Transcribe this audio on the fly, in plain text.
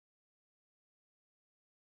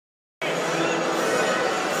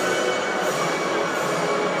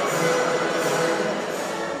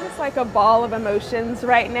like a ball of emotions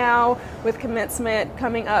right now with commencement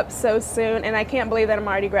coming up so soon, and I can't believe that I'm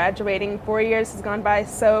already graduating. 4 years has gone by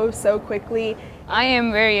so quickly. I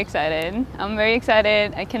am very excited. I'm very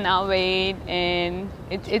excited. I cannot wait, and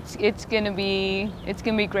it's gonna be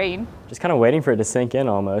great. Just kind of waiting for it to sink in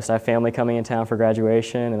almost. I have family coming in town for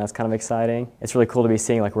graduation, and that's kind of exciting. It's really cool to be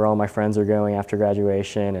seeing like where all my friends are going after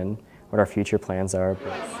graduation and what our future plans are.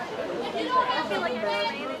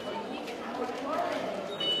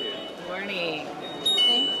 Morning.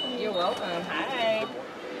 You're welcome. Hi.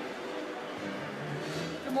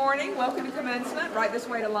 Good morning. Welcome to commencement. Right this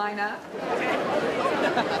way to line up.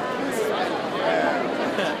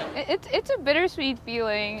 It's a bittersweet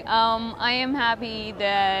feeling. I am happy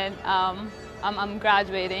that I'm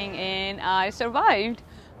graduating and I survived.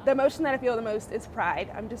 The emotion that I feel the most is pride.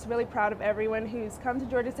 I'm just really proud of everyone who's come to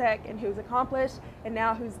Georgia Tech and who's accomplished and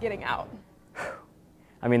now who's getting out.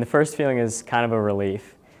 I mean, the first feeling is kind of a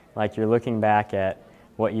relief. Like you're looking back at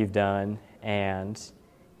what you've done and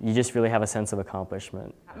you just really have a sense of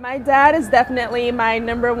accomplishment. My dad is definitely my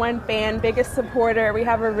 #1 fan, biggest supporter. We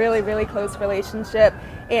have a really close relationship,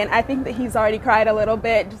 and I think that he's already cried a little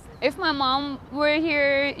bit. If my mom were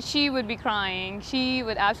here, she would be crying. She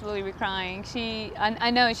would absolutely be crying.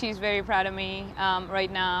 I know she's very proud of me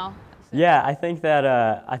right now. Yeah, I think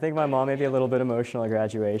my mom may be a little bit emotional at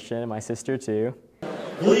graduation, and my sister too.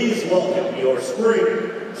 Please welcome your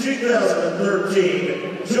spring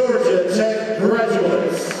 2013 Georgia Tech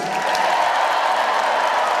graduates.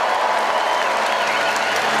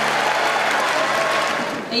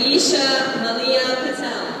 Aisha Malia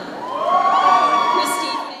Patel.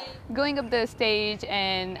 Going up the stage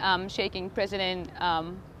and shaking President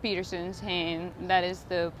Peterson's hand, that is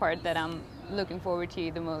the part that I'm looking forward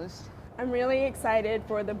to the most. I'm really excited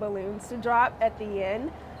for the balloons to drop at the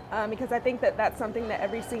end because I think that that's something that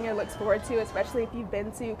every senior looks forward to, especially if you've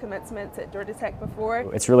been to commencements at Georgia Tech before.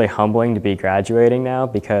 It's really humbling to be graduating now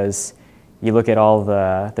because you look at all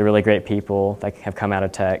the really great people that have come out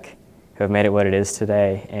of Tech who have made it what it is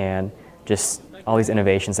today, and just all these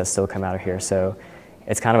innovations that still come out of here. So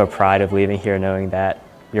it's kind of a pride of leaving here knowing that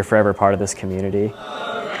you're forever part of this community.